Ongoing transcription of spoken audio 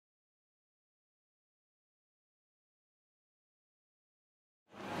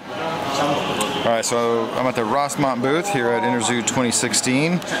Alright, so I'm at the Rossmont booth here at Interzoo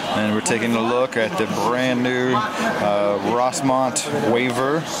 2016, and we're taking a look at the brand new Rossmont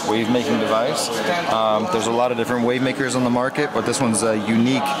Waver wave making device. There's a lot of different wave makers on the market, but this one's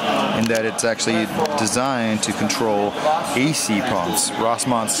unique in that it's actually designed to control AC pumps.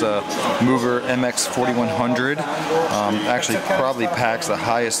 Rossmont's Mover MX4100 actually probably packs the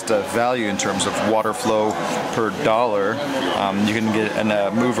highest value in terms of water flow per dollar. You can get a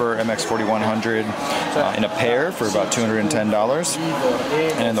Mover MX4100 in a pair for about $210,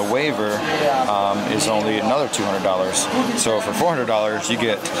 and the Waver is only another $200. So for $400 you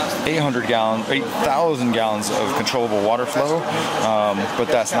get 8,000 gallons of controllable water flow, but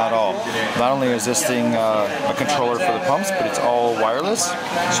that's not all. Not only is this thing a controller for the pumps, but it's all wireless,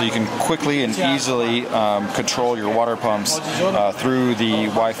 so you can quickly and easily control your water pumps through the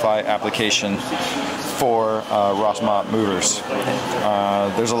Wi-Fi application for Rossmont movers.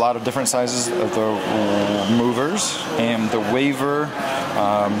 There's a lot of different sizes of the movers, and the Waver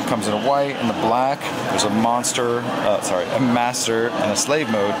comes in a white and a black. There's a master and a slave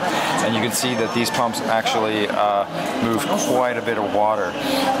mode, and you can see that these pumps actually move quite a bit of water.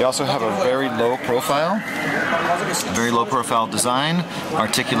 They also have a very low profile design,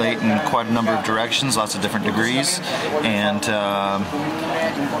 articulate in quite a number of directions, lots of different degrees, and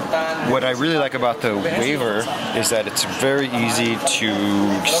what I really like about the Waver is that it's very easy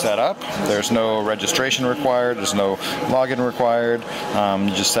to set up. There's no registration required, there's no login required.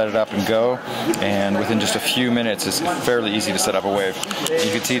 You just set it up and go, and within just a few minutes it's fairly easy to set up a wave.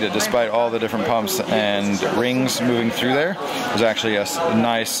 You can see that despite all the different pumps and rings moving through there, there's actually a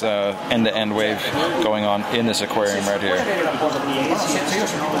nice end-to-end wave going on in this aquarium right here.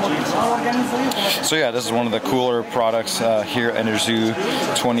 So yeah, this is one of the cooler products here at Interzoo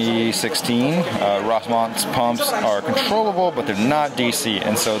 2016. Rossmont's pumps are controllable, but they're not DC,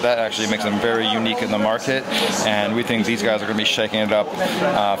 and so that actually makes them very unique in the market, and we think these guys are going to be shaking it up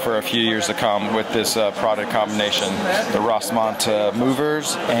for a few years to come with this product combination, the Rossmont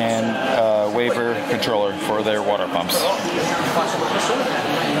movers and Waver controller for their water pumps.